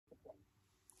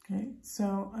Okay,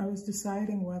 so I was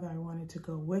deciding whether I wanted to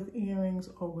go with earrings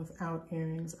or without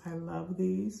earrings. I love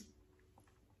these.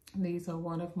 These are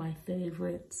one of my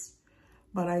favorites,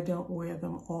 but I don't wear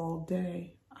them all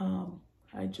day.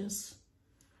 I just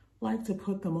like to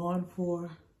put them on for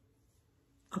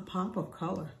a pop of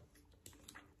color.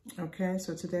 Okay,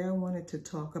 so today I wanted to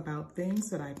talk about things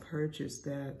that I purchased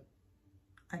that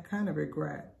I kind of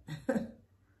regret.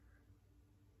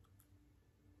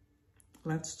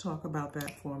 Let's talk about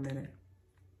that for a minute.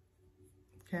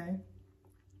 Okay.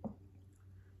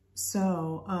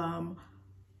 So,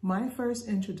 my first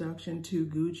introduction to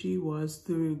Gucci was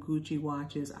through Gucci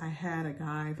watches. I had a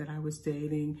guy that I was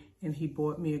dating and he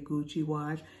bought me a Gucci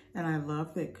watch and I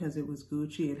loved it because it was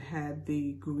Gucci. It had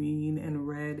the green and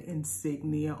red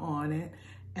insignia on it.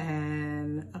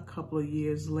 And a couple of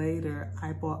years later,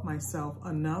 I bought myself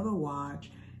another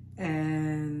watch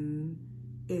and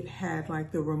it had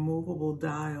like the removable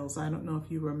dials. I don't know if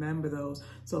you remember those.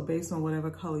 So based on whatever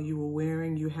color you were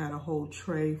wearing, you had a whole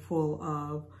tray full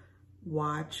of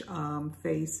watch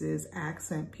faces,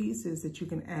 accent pieces that you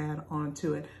can add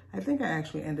onto it. I think I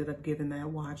actually ended up giving that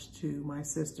watch to my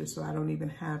sister, so I don't even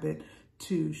have it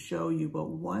to show you. But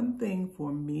one thing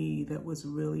for me that was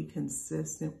really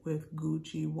consistent with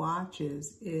Gucci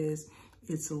watches is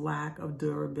its lack of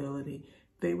durability.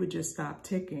 They would just stop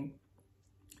ticking.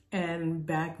 And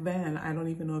back then, I don't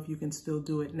even know if you can still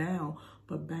do it now,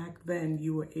 but back then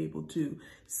you were able to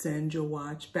send your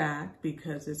watch back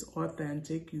because it's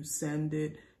authentic. You send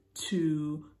it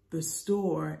to the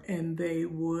store and they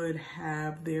would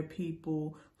have their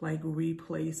people like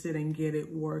replace it and get it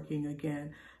working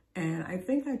again. And I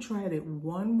think I tried it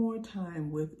one more time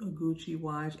with a Gucci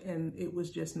watch and it was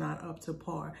just not up to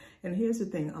par. And here's the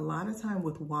thing, a lot of time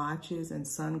with watches and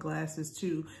sunglasses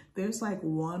too, there's like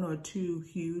one or two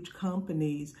huge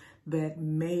companies that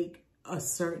make a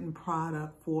certain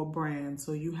product for a brand.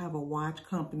 So you have a watch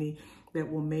company that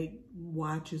will make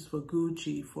watches for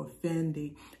Gucci, for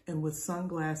Fendi, and with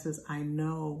sunglasses, I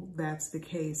know that's the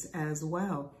case as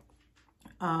well.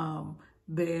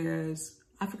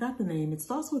 I forgot the name. It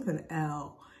starts with an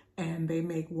L, and they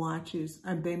make watches,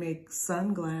 and they make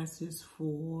sunglasses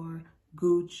for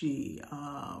Gucci,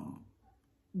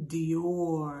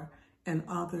 Dior, and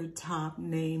other top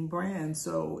name brands.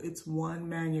 So it's one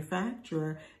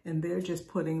manufacturer, and they're just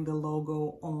putting the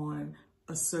logo on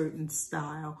a certain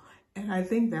style. And I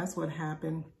think that's what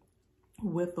happened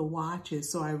with the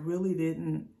watches. So I really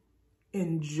didn't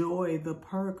enjoy the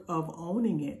perk of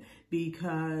owning it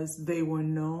because they were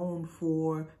known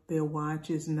for their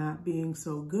watches not being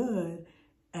so good.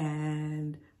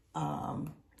 And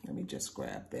let me just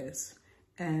grab this.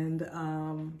 And,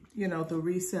 you know, the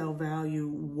resale value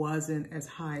wasn't as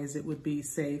high as it would be,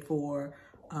 say, for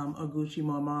a Gucci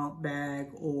Marmont bag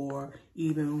or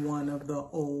even one of the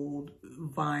old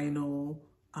vinyl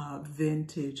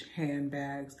vintage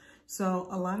handbags. So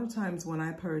a lot of times when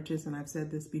I purchase, and I've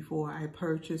said this before, I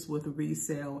purchase with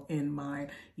resale in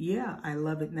mind. Yeah, I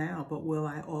love it now, but will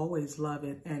I always love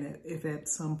it? And if at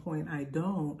some point I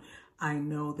don't, I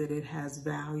know that it has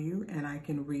value and I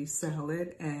can resell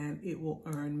it and it will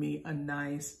earn me a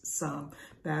nice sum.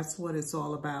 That's what it's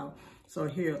all about. So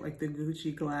here, like the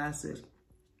Gucci glasses,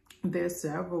 there's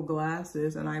several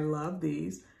glasses and I love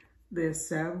these. There's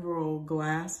several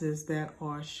glasses that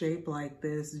are shaped like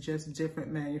this, just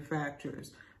different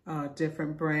manufacturers,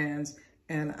 different brands.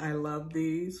 And I love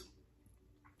these.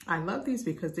 I love these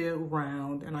because they're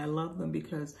round and I love them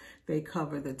because they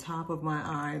cover the top of my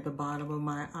eye, the bottom of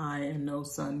my eye, and no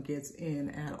sun gets in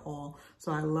at all.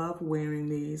 So I love wearing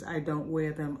these. I don't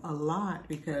wear them a lot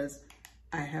because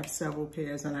I have several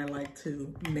pairs and I like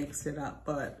to mix it up.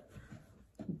 But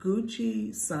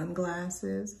Gucci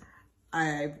sunglasses,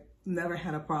 I've never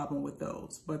had a problem with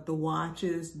those, but the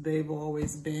watches, they've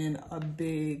always been a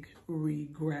big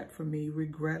regret for me.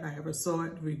 Regret I ever saw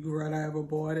it, regret I ever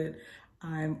bought it.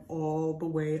 I'm all the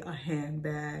way a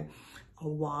handbag, a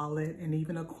wallet, and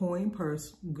even a coin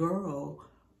purse girl,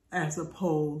 as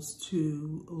opposed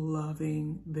to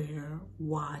loving their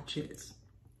watches.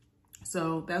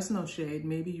 So that's no shade.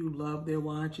 Maybe you love their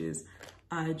watches.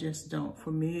 I just don't.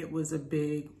 For me, it was a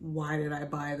big, why did I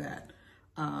buy that?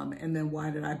 And then why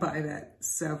did I buy that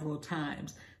several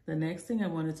times? The next thing I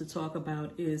wanted to talk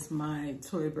about is my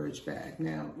Tory Burch bag.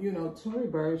 Now, you know, Tory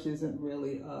Burch isn't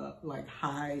really a like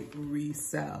high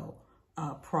resale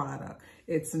product.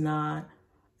 It's not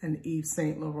an Yves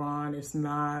Saint Laurent. It's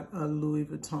not a Louis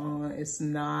Vuitton. It's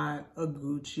not a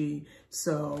Gucci.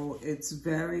 So it's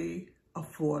very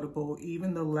affordable.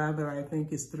 Even the leather, I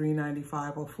think, is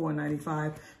 $3.95 or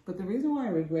 $4.95. But the reason why I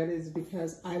regret it is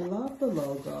because I love the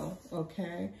logo,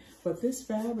 okay? But this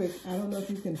fabric, I don't know if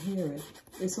you can hear it.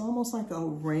 It's almost like a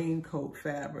raincoat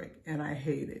fabric, and I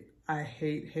hate it. I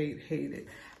hate it.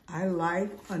 I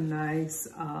like a nice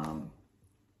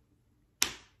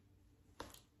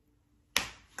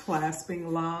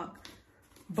clasping lock.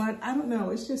 But I don't know,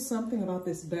 it's just something about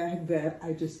this bag that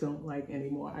I just don't like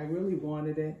anymore. I really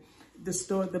wanted it. The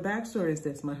backstory is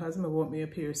this. My husband bought me a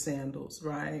pair of sandals,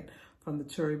 right? From the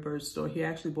Tory Burch store. He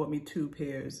actually bought me 2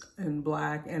 pairs in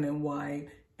black and in white.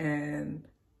 And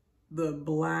the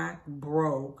black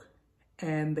broke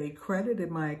and they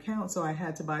credited my account. So I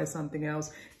had to buy something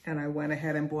else. And I went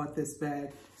ahead and bought this bag.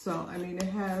 So, I mean, it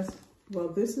has, well,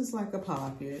 this is like a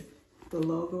pocket. The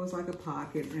logo is like a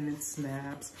pocket and it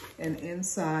snaps. And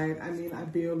inside, I mean, I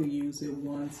barely use it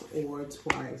once or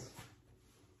twice.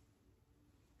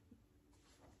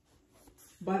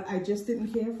 But I just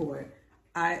didn't care for it.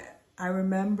 I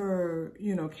remember,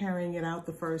 you know, carrying it out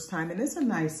the first time. And it's a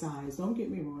nice size. Don't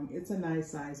get me wrong. It's a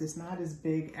nice size. It's not as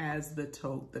big as the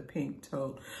tote, the pink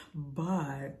tote.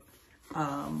 But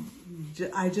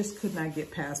I just could not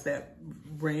get past that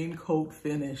raincoat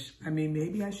finish. I mean,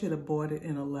 maybe I should have bought it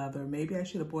in a leather. Maybe I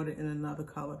should have bought it in another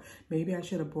color. Maybe I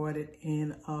should have bought it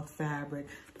in a fabric.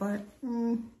 But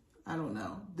I don't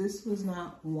know. This was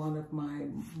not one of my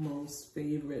most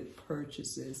favorite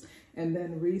purchases. And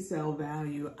then resale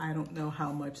value, I don't know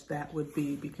how much that would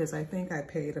be because I think I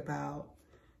paid about,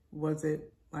 was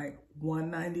it like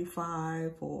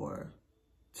 $195 or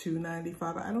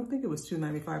 $295? I don't think it was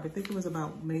 $295. I think it was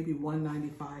about maybe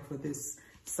 $195 for this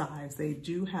size. They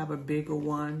do have a bigger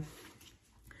one.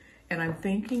 And I'm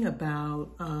thinking about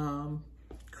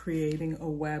creating a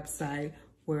website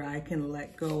where I can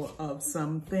let go of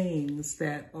some things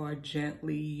that are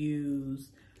gently used,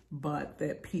 but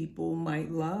that people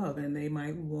might love and they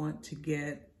might want to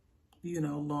get, you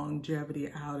know,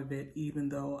 longevity out of it, even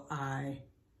though I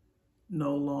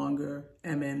no longer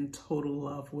am in total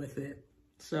love with it.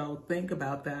 So think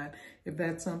about that. If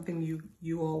that's something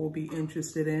you all will be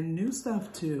interested in. New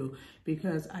stuff too,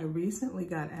 because I recently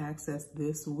got access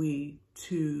this week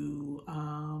to,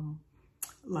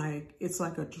 it's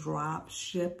like a drop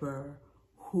shipper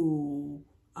who,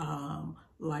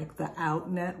 like the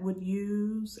Outnet would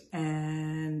use,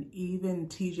 and even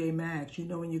TJ Maxx. You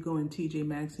know, when you go in TJ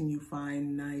Maxx and you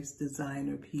find nice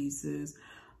designer pieces,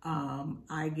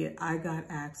 I got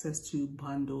access to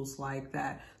bundles like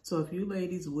that. So if you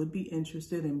ladies would be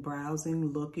interested in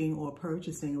browsing, looking, or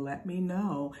purchasing, let me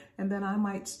know. And then I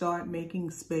might start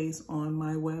making space on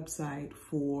my website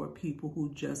for people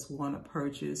who just want to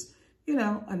purchase, you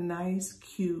know, a nice,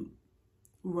 cute,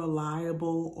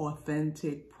 reliable,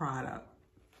 authentic product.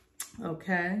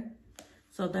 Okay?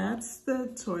 So that's the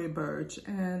Tory Burch.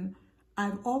 And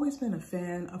I've always been a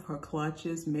fan of her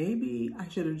clutches. Maybe I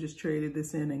should have just traded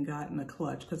this in and gotten a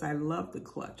clutch because I love the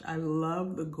clutch. I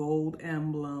love the gold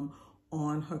emblem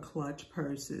on her clutch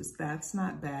purses. That's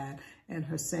not bad. And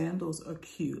her sandals are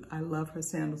cute. I love her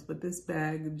sandals, but this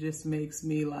bag just makes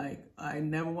me like, I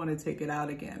never want to take it out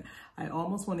again. I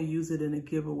almost want to use it in a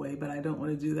giveaway, but I don't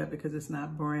want to do that because it's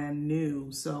not brand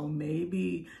new. So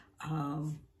maybe,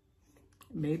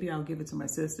 maybe I'll give it to my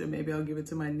sister. Maybe I'll give it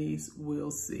to my niece.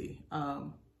 We'll see.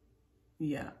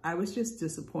 Yeah, I was just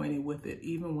disappointed with it.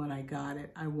 Even when I got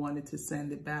it, I wanted to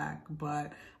send it back.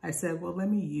 But I said, well, let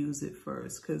me use it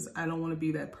first because I don't want to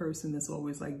be that person that's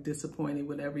always like disappointed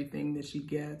with everything that she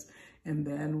gets. And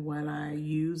then when I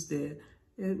used it,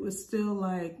 it was still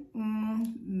like,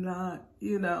 not,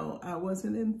 you know, I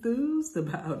wasn't enthused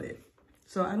about it.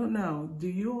 So I don't know. Do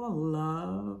you all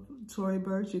love Tory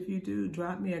Burch? If you do,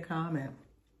 drop me a comment.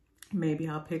 Maybe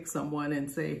I'll pick someone and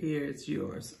say, here, it's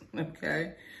yours,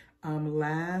 okay?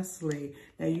 Lastly,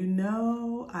 now you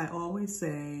know I always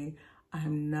say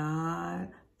I'm not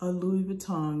a Louis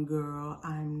Vuitton girl.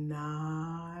 I'm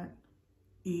not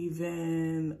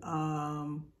even,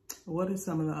 what are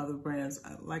some of the other brands?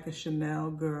 Like a Chanel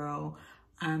girl.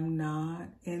 I'm not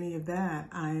any of that.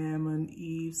 I am an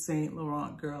Yves Saint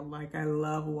Laurent girl. Like I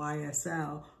love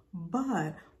YSL,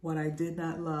 but what I did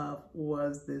not love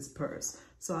was this purse.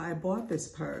 So I bought this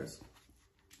purse.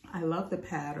 I love the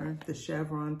pattern, the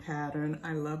chevron pattern.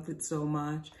 I loved it so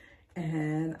much.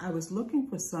 And I was looking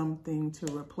for something to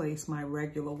replace my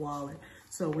regular wallet.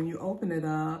 So when you open it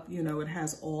up, you know, it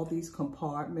has all these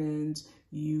compartments.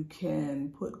 You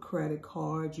can put credit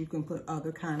cards, you can put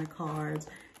other kind of cards.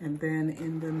 And then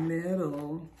in the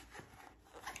middle,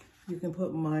 you can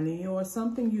put money or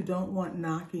something you don't want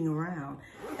knocking around.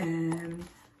 And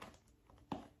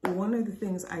one of the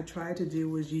things I tried to do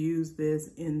was use this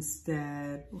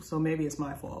instead. So maybe it's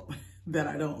my fault that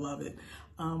I don't love it.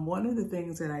 One of the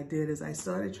things that I did is I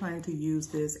started trying to use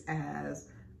this as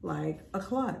like a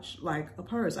clutch, like a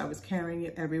purse. I was carrying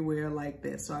it everywhere like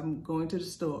this. So I'm going to the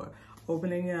store,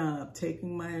 opening it up,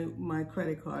 taking my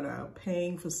credit card out,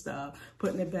 paying for stuff,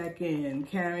 putting it back in,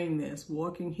 carrying this,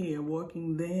 walking here,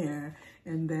 walking there.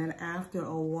 And then after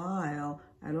a while,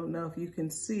 I don't know if you can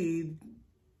see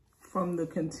from the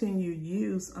continued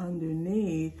use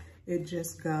underneath, it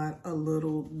just got a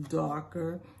little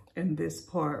darker. And this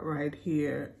part right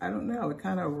here, I don't know, it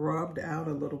kind of rubbed out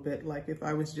a little bit, like if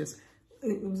I was just,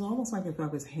 it was almost like if I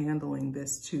was handling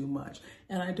this too much.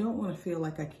 And I don't want to feel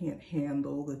like I can't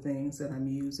handle the things that I'm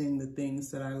using, the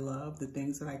things that I love, the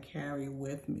things that I carry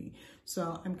with me.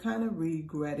 So I'm kind of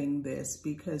regretting this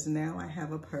because now I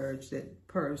have a purse,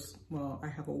 well, I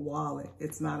have a wallet.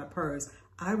 It's not a purse.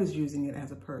 I was using it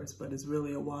as a purse, but it's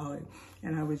really a wallet.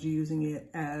 And I was using it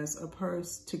as a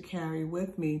purse to carry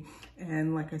with me.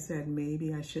 And like I said,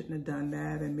 maybe I shouldn't have done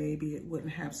that, and maybe it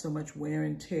wouldn't have so much wear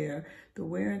and tear. The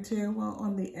wear and tear, well,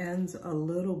 on the ends a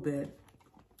little bit,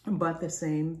 but the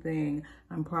same thing.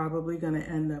 I'm probably gonna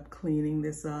end up cleaning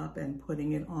this up and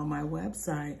putting it on my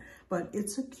website. But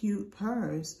it's a cute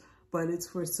purse, but it's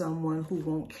for someone who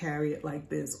won't carry it like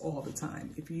this all the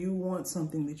time. If you want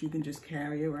something that you can just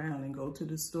carry around and go to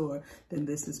the store, then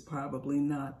this is probably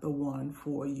not the one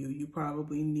for you. You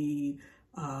probably need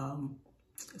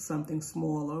something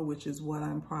smaller, which is what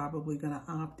I'm probably gonna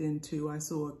opt into. I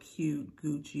saw a cute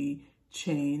Gucci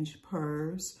change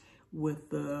purse with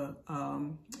the,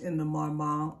 in the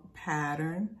marmont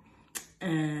pattern.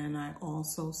 And I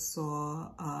also saw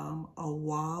a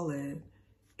wallet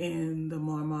in the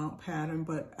marmont pattern,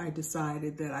 but I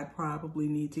decided that I probably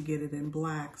need to get it in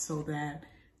black so that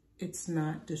it's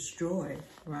not destroyed,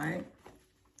 right?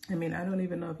 I mean, I don't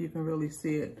even know if you can really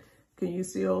see it. Can you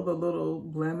see all the little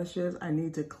blemishes? I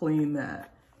need to clean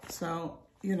that. So,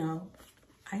 you know,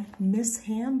 I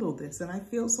mishandled this, and I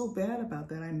feel so bad about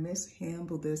that. I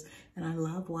mishandled this, and I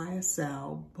love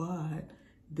YSL, but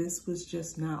this was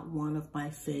just not one of my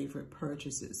favorite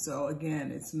purchases. So again,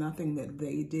 it's nothing that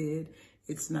they did.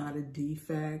 It's not a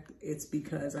defect. It's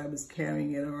because I was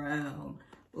carrying it around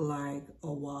like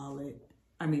a wallet.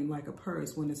 I mean, like a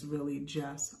purse, when it's really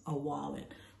just a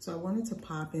wallet. So I wanted to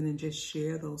pop in and just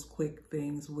share those quick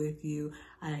things with you.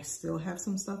 I still have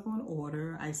some stuff on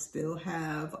order. I still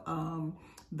have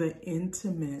the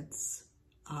intimates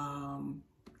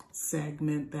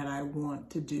segment that I want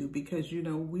to do, because, you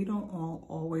know, we don't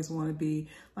always want to be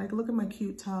like, look at my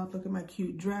cute top, look at my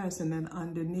cute dress, and then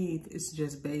underneath it's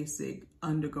just basic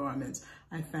undergarments.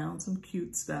 I found some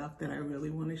cute stuff that I really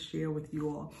want to share with you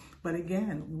all. But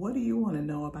again, what do you want to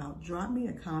know about? Drop me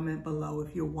a comment below.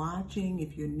 If you're watching,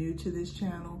 if you're new to this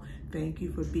channel, thank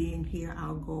you for being here.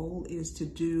 Our goal is to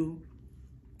do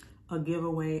a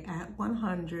giveaway at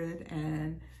 100,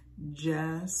 and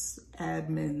just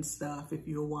admin stuff. If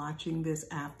you're watching this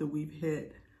after we've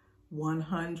hit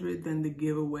 100, then the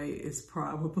giveaway is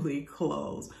probably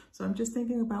closed. So I'm just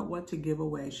thinking about what to give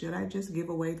away. Should I just give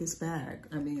away this bag?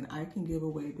 I mean, I can give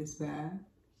away this bag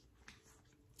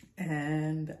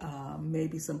and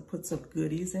maybe put some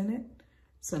goodies in it,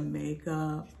 some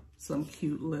makeup, some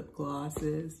cute lip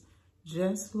glosses.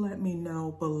 Just let me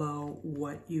know below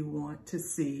what you want to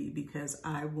see, because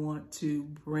I want to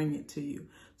bring it to you.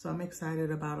 So I'm excited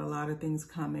about a lot of things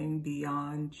coming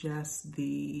beyond just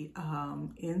the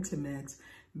intimates.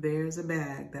 There's a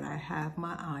bag that I have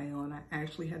my eye on. I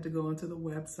actually had to go into the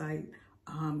website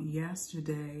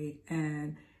yesterday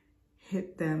and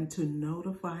hit them to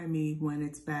notify me when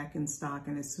it's back in stock.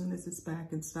 And as soon as it's back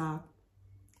in stock,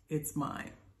 it's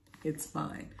mine. It's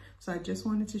mine. So I just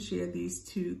wanted to share these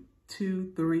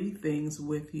three things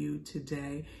with you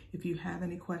today. If you have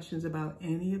any questions about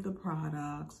any of the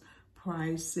products,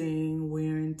 pricing,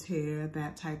 wear and tear,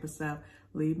 that type of stuff,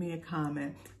 leave me a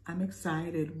comment. I'm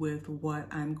excited with what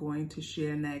I'm going to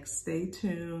share next. Stay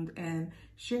tuned and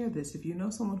share this. If you know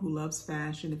someone who loves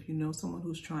fashion, if you know someone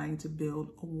who's trying to build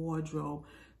a wardrobe,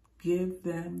 give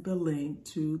them the link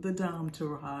to the Dom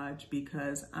Tourage,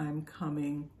 because I'm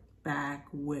coming back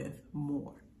with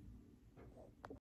more.